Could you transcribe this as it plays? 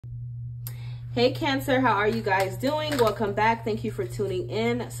Hey Cancer, how are you guys doing? Welcome back. Thank you for tuning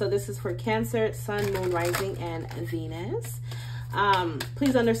in. So this is for Cancer, Sun, Moon, Rising, and Venus.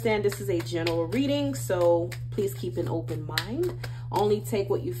 Please understand this is a general reading, so please keep an open mind. Only take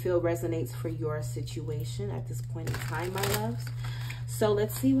what you feel resonates for your situation at this point in time, my loves. So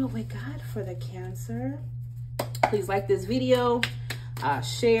let's see what we got for the Cancer. Please like this video,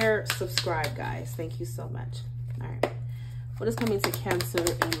 share, subscribe, guys. Thank you so much. All right. What is coming to Cancer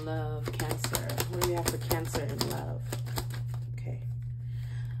in love? Cancer. What do we have for Cancer in love? Okay.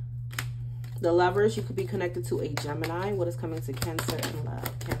 The Lovers, you could be connected to a Gemini. What is coming to Cancer in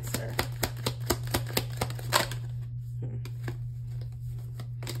love? Cancer.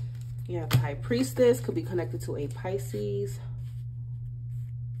 You have the High Priestess, could be connected to a Pisces.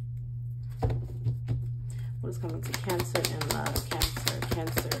 What is coming to Cancer in love? Cancer,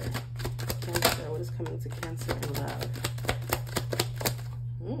 Cancer, Cancer. What is coming to Cancer in love?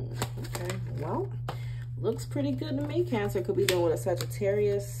 Okay, well, looks pretty good to me. Cancer could be dealing with a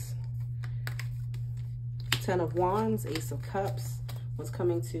Sagittarius. 10 of Wands, Ace of Cups. What's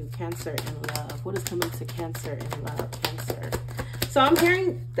coming to Cancer in love? What is coming to Cancer in love? Cancer. So I'm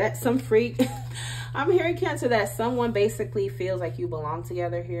hearing that some freak, I'm hearing Cancer that someone basically feels like you belong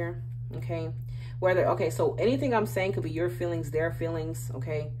together here, okay? Whether, okay, so anything I'm saying could be your feelings, their feelings,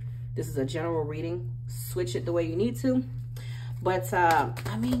 okay? This is a general reading. Switch it the way you need to. But,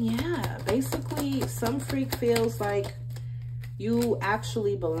 I mean, yeah, basically some freak feels like you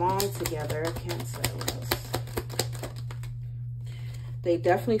actually belong together, Cancer. They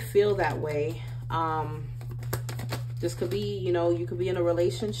definitely feel that way. This could be, you know, you could be in a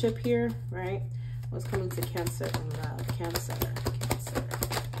relationship here, right? What's coming to Cancer in love? Cancer, Cancer.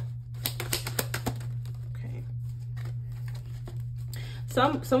 Okay.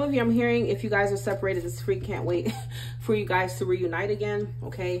 Some of you, I'm hearing, if you guys are separated, this freak can't wait for you guys to reunite again,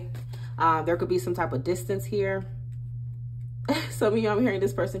 okay? There could be some type of distance here. Some of you, I'm hearing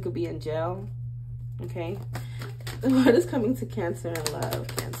this person could be in jail, okay? What is coming to Cancer in love?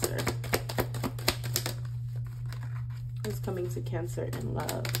 Cancer. What's coming to Cancer in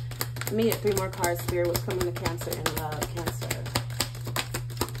love? Let me get 3 more cards, Spirit. What's coming to Cancer in love? Cancer.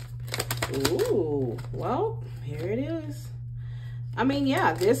 Ooh, well, here it is. I mean,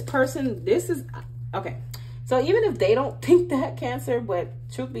 yeah, this person, this is, okay. So even if they don't think that, Cancer, but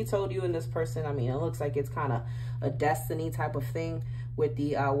truth be told, you and this person, I mean, it looks like it's kind of a destiny type of thing with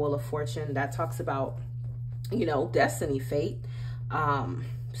the Wheel of Fortune. That talks about, you know, destiny, fate.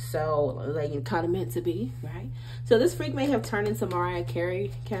 So like kind of meant to be, right? So this freak may have turned into Mariah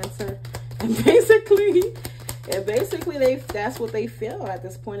Carey, Cancer. And basically that's what they feel at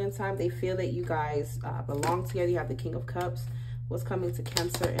this point in time. They feel that you guys belong together. You have the King of Cups. What's coming to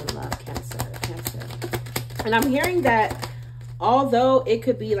Cancer in love? Cancer, Cancer. And I'm hearing that although it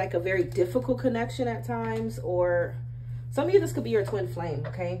could be like a very difficult connection at times, or some of you, this could be your twin flame,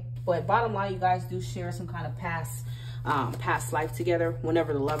 okay? But bottom line, you guys do share some kind of past life together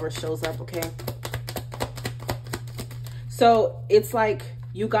whenever the Lover shows up, okay? So it's like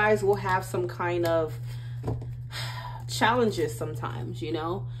you guys will have some kind of challenges sometimes, you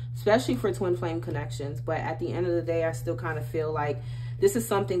know, especially for twin flame connections. But at the end of the day, I still kind of feel like this is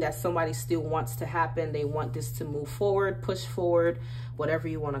something that somebody still wants to happen. They want this to move forward, push forward, whatever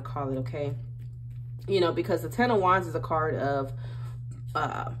you want to call it, okay? You know, because the 10 of Wands is a card of,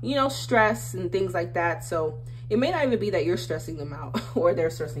 you know, stress and things like that. So it may not even be that you're stressing them out or they're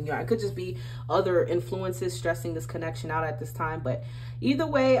stressing you out. It could just be other influences stressing this connection out at this time. But either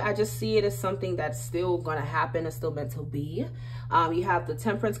way, I just see it as something that's still going to happen. It's still meant to be. You have the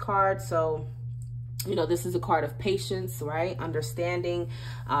Temperance card. So, you know, this is a card of patience, right? Understanding,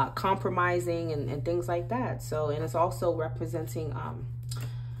 compromising, and things like that. So, and it's also representing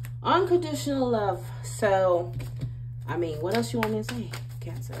unconditional love. So, I mean, what else you want me to say,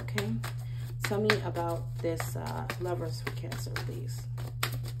 Cancer, okay? Tell me about this Lovers for Cancer, please.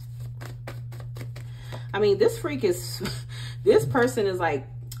 I mean, this freak is, this person is like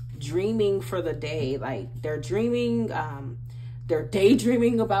dreaming for the day. Like they're dreaming, they're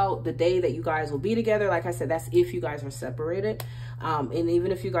daydreaming about the day that you guys will be together. Like I said, that's if you guys are separated. And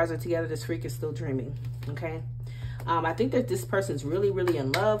even if you guys are together, this freak is still dreaming, okay? I think that this person's really, really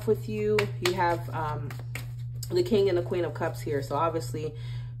in love with you. You have the King and the Queen of Cups here. So obviously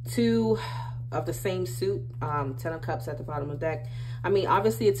 2 of the same suit, 10 of Cups at the bottom of the deck. I mean,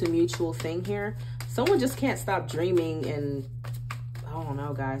 obviously it's a mutual thing here. Someone just can't stop dreaming, and I don't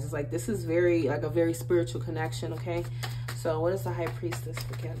know, guys. It's like, this is very, like a very spiritual connection, okay? So what is the High Priestess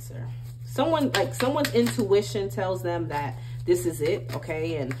for Cancer? Someone, like someone's intuition tells them that this is it,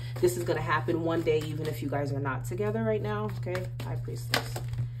 okay? And this is gonna happen one day, even if you guys are not together right now, okay? High Priestess.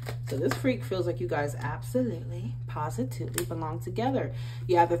 So this freak feels like you guys absolutely, positively belong together.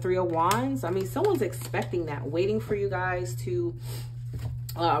 You have the Three of Wands. I mean, someone's expecting that, waiting for you guys to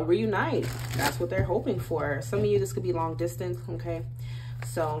reunite. That's what they're hoping for. Some of you, this could be long distance, okay?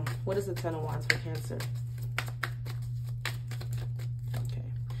 So what is the Ten of Wands for Cancer? Okay.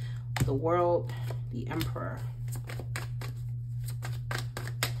 The World, the Emperor.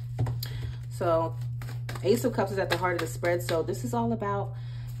 So Ace of Cups is at the heart of the spread. So this is all about,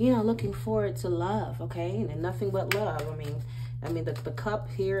 you know, looking forward to love, okay? And nothing but love. I mean, the cup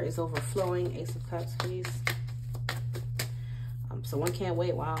here is overflowing. Ace of Cups, please. Someone can't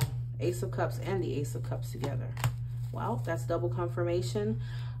wait. Wow. Ace of Cups and the Ace of Cups together. Wow, that's double confirmation.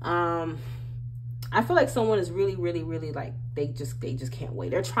 I feel like someone is really, really, really like, they just can't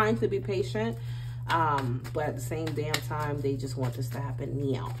wait. They're trying to be patient. But at the same damn time, they just want this to happen.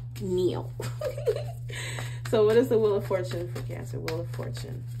 Neo. So what is the Wheel of Fortune for Cancer? Wheel of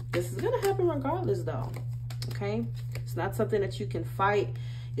Fortune. This is going to happen regardless, though. Okay? It's not something that you can fight.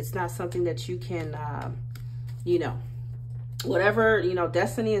 It's not something that you can, you know, whatever, you know,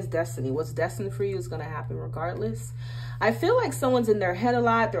 destiny is destiny. What's destined for you is going to happen regardless. I feel like someone's in their head a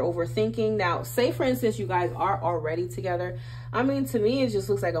lot. They're overthinking. Now, say, for instance, you guys are already together. I mean, to me, it just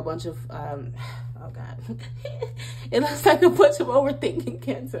looks like a bunch of, oh, God. It looks like a bunch of overthinking,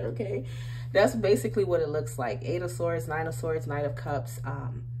 Cancer, okay? That's basically what it looks like. Eight of Swords, Nine of Swords, Knight of Cups.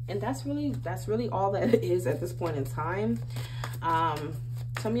 And that's really all that it is at this point in time.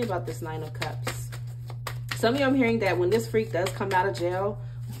 Tell me about this Nine of Cups. Some of you, I'm hearing that when this freak does come out of jail,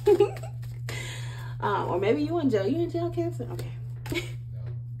 or maybe you in jail. You in jail, Cancer? Okay.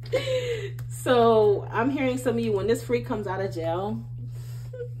 So I'm hearing some of you, when this freak comes out of jail.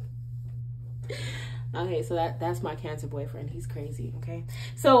 Okay, so that's my Cancer boyfriend. He's crazy, okay?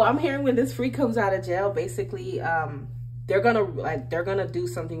 So I'm hearing when this freak comes out of jail, basically, they're gonna do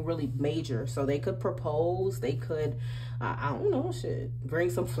something really major. So they could propose, they could, I don't know, shit,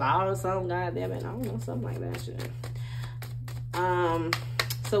 bring some flowers, something, goddamn it, I don't know, something like that shit.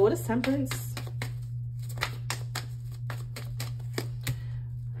 So what is Temperance?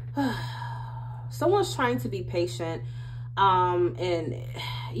 Someone's trying to be patient, and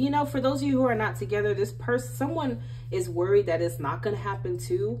you know, for those of you who are not together, this person, someone is worried that it's not going to happen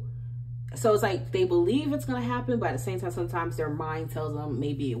too. So it's like they believe it's going to happen, but at the same time, sometimes their mind tells them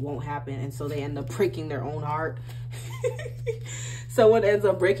maybe it won't happen. And so they end up breaking their own heart. Someone ends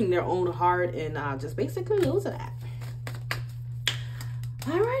up breaking their own heart and just basically losing that.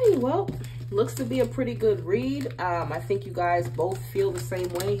 Alrighty, well, looks to be a pretty good read. I think you guys both feel the same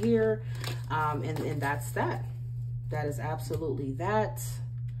way here. And that's that. That is absolutely that.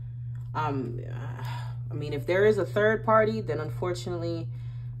 I mean, if there is a third party, then unfortunately,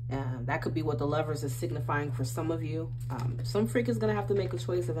 that could be what the Lovers is signifying for some of you. Some freak is going to have to make a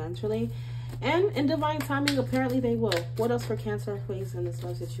choice eventually. And in divine timing, apparently they will. What else for Cancer, please, in this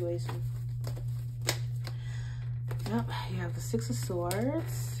love situation? Yep, you have the Six of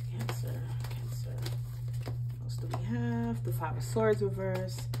Swords. Cancer. What else do we have? The Five of Swords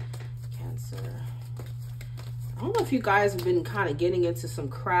reverse. Cancer. I don't know if you guys have been kind of getting into some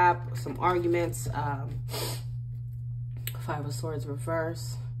crap, some arguments. Five of Swords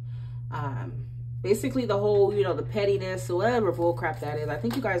reverse. Basically the whole, you know, the pettiness or whatever bull crap that is. I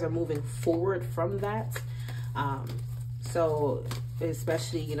think you guys are moving forward from that. So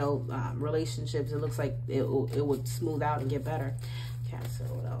especially, you know, relationships, it looks like it would smooth out and get better. Cancer,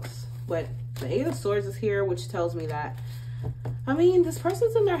 what else? But the Eight of Swords is here, which tells me that, I mean, this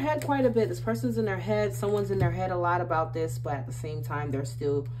person's in their head quite a bit. This person's in their head. Someone's in their head a lot about this, but at the same time, they're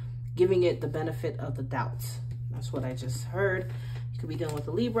still giving it the benefit of the doubt. That's what I just heard. You could be dealing with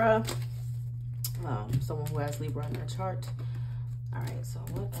a Libra. Someone who has Libra on their chart. All right, so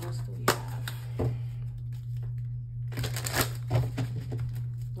what else do we have?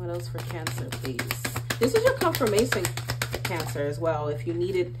 What else for Cancer, please? This is your confirmation, Cancer, as well. If you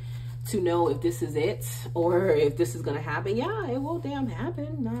needed to know if this is it or if this is going to happen. Yeah, it will damn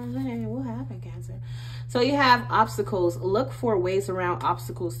happen. No, it will happen, Cancer. So you have obstacles. Look for ways around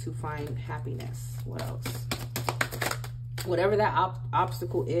obstacles to find happiness. What else? Whatever that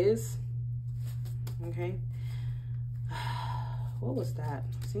obstacle is. Okay. What was that?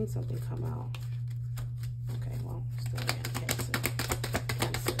 I've seen something come out. Okay, well, still again, Cancer.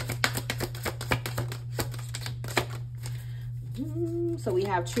 So we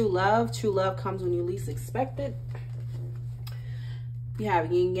have true love. True love comes when you least expect it. You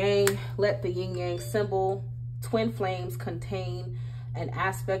have yin yang. Let the yin yang symbol, twin flames, contain an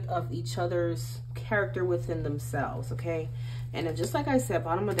aspect of each other's character within themselves. Okay, And then just like I said,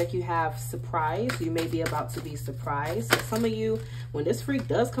 bottom of the deck, you have surprise. You may be about to be surprised. So some of you, when this freak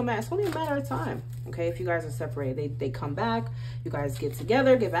does come back, it's only a matter of time. Okay, if you guys are separated, they come back. You guys get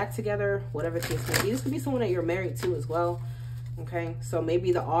together, get back together, whatever the case may be. This could be someone that you're married to as well. Okay, so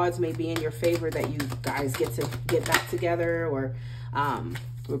maybe the odds may be in your favor that you guys get back together or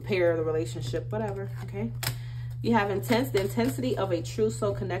repair the relationship, whatever. Okay. You have intense. The intensity of a true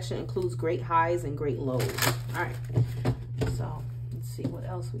soul connection includes great highs and great lows. All right. So let's see what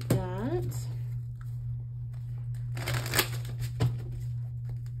else we got.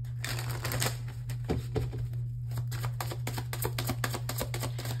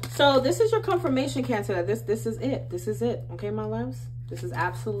 So this is your confirmation, Cancer, that this is it. This is it. Okay, my loves? This is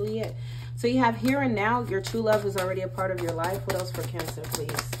absolutely it. So you have here and now. Your true love is already a part of your life. What else for Cancer,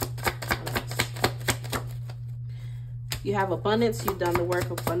 please? You have abundance. You've done the work.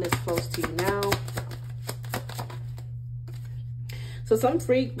 Abundance flows to you now. So some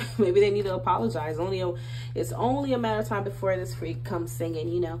freak, maybe they need to apologize. It's only a matter of time before this freak comes singing,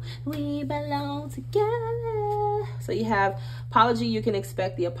 you know, we belong together. So you have apology. You can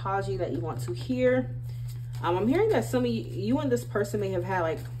expect the apology that you want to hear. I'm hearing that some of you and this person may have had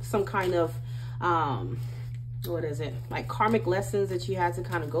like some kind of, what is it? Like karmic lessons that you had to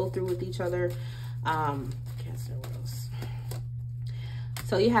kind of go through with each other. Cancer, what else?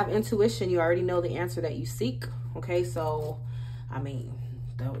 So you have intuition. You already know the answer that you seek. Okay, so I mean,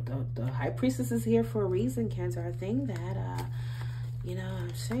 the High Priestess is here for a reason, Cancer. I think that, you know what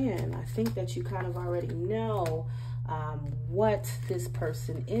I'm saying? I think that you kind of already know what this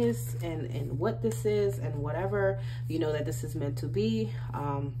person is and what this is and whatever. You know that this is meant to be.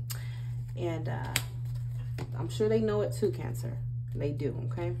 And I'm sure they know it too, Cancer. They do,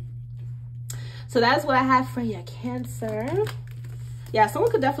 okay? So that's what I have for you, Cancer. Yeah,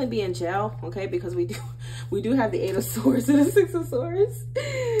 someone could definitely be in jail, okay? Because we do have the Eight of Swords and the Six of Swords.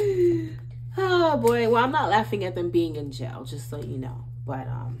 Oh boy. Well, I'm not laughing at them being in jail, just so you know. But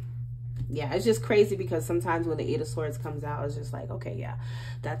yeah, it's just crazy because sometimes when the Eight of Swords comes out, it's just like, okay, yeah,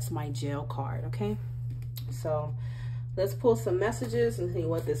 that's my jail card, okay? So let's pull some messages and see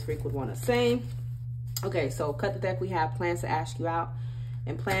what this freak would want to say. Okay, so cut the deck. We have plans to ask you out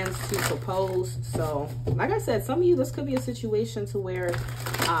and plans to propose. So like I said, some of you, this could be a situation to where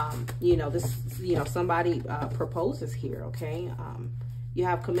you know, somebody proposes here. Okay, you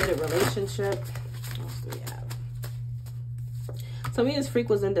have committed relationship. What else do we have? Some of you, this freak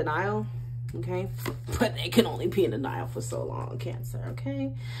was in denial. Okay, but they can only be in denial for so long, Cancer.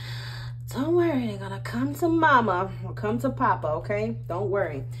 Okay, don't worry, they're gonna come to mama or come to papa. Okay, don't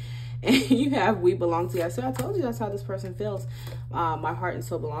worry. And you have we belong to you. So I told you that's how this person feels. My heart and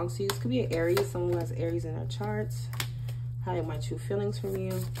soul belongs to you. This could be an Aries, someone who has Aries in their charts. Hiding my true feelings from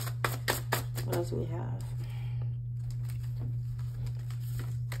you. What else do we have?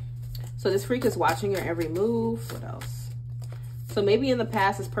 So this freak is watching your every move. What else? So maybe in the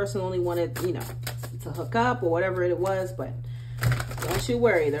past, this person only wanted, you know, to hook up or whatever it was. But don't you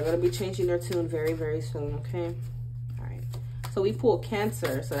worry. They're going to be changing their tune very, very soon, okay? So we pull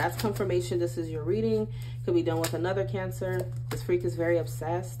Cancer. So that's confirmation. This is your reading. Could be done with another Cancer. This freak is very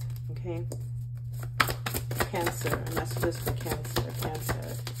obsessed. Okay. Cancer. And that's just for Cancer.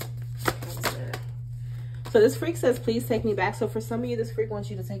 Cancer. Cancer. So this freak says, please take me back. So for some of you, this freak wants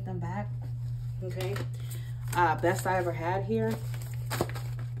you to take them back. Okay. Best I ever had here.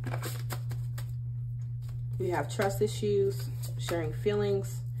 You have trust issues, sharing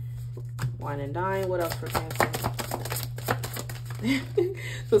feelings, wine and dine. What else for Cancer?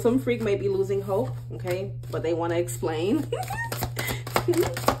 So some freak may be losing hope, okay, but they want to explain.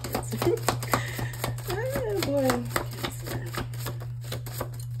 Oh boy.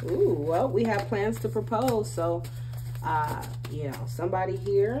 Ooh, well, we have plans to propose. So you know, somebody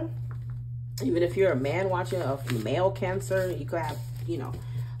here, even if you're a man watching a male Cancer, you could have, you know,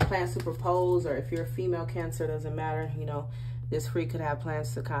 plans to propose. Or if you're a female Cancer, doesn't matter, you know, this freak could have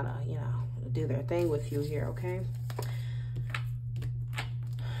plans to kind of, you know, do their thing with you here, okay?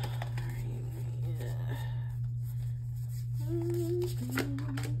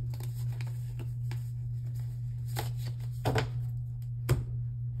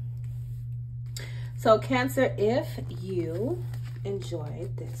 So Cancer, if you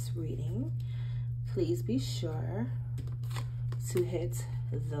enjoyed this reading, please be sure to hit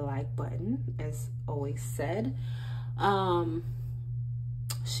the like button, as always said.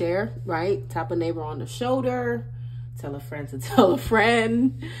 Share, right? Tap a neighbor on the shoulder. Tell a friend to tell a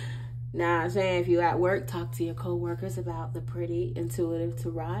friend. Now I'm saying, if you at work, talk to your co-workers about the Pretti Intuitive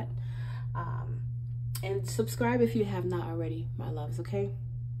Tarot. And subscribe if you have not already, my loves, okay?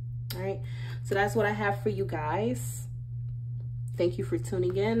 All right, so that's what I have for you guys. Thank you for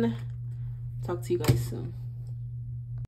tuning in. Talk to you guys soon.